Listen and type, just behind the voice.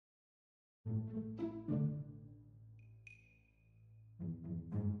What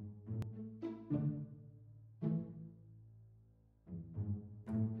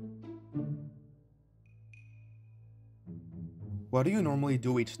do you normally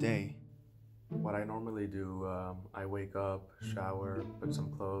do each day? What I normally do, I wake up, shower, put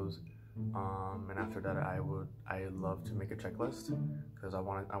some clothes, and after that, I love to make a checklist because I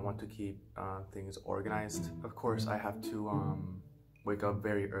want to keep things organized. Of course, I have to wake up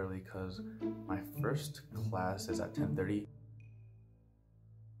very early because my first class is at 10:30.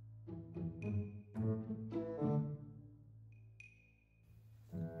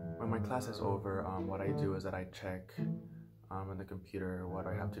 When my class is over, what I do is that I check on the computer what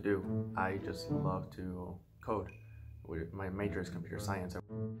I have to do. I just love to code. My major is computer science.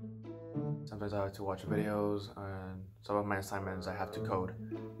 Sometimes I have to watch videos, and some of my assignments I have to code,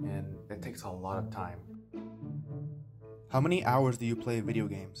 and it takes a lot of time. How many hours do you play video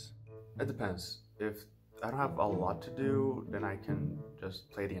games? It depends. If I don't have a lot to do, then I can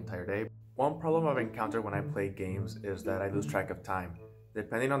just play the entire day. One problem I've encountered when I play games is that I lose track of time.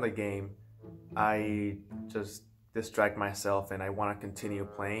 Depending on the game, I just distract myself and I want to continue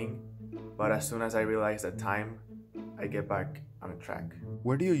playing, but as soon as I realize the time, I get back on track.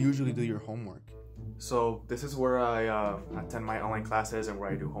 Where do you usually do your homework? So this is where I attend my online classes and where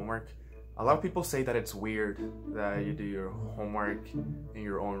I do homework. A lot of people say that it's weird that you do your homework in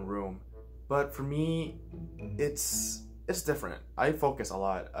your own room, but for me, it's different. I focus a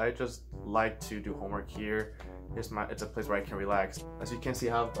lot. I just like to do homework here. It's a place where I can relax. As you can see,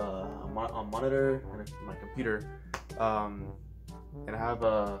 I have a monitor and my computer, and I have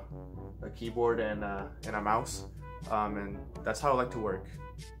a keyboard and a mouse, and that's how I like to work.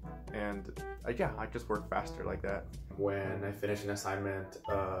 And yeah, I just work faster like that. When I finish an assignment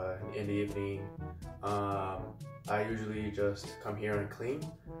in the evening, I usually just come here and clean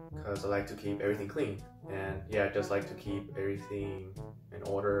because I like to keep everything clean. And yeah, I just like to keep everything in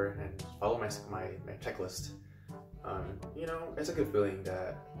order and follow my checklist. You know, it's a good feeling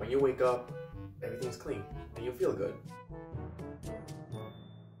that when you wake up, everything's clean and you feel good.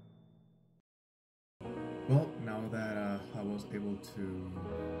 Well, now that I was able to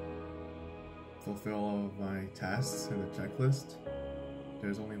fulfill all of my tasks in the checklist,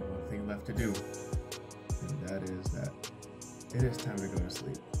 there's only one thing left to do, and that is that it is time to go to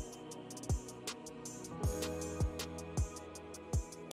sleep.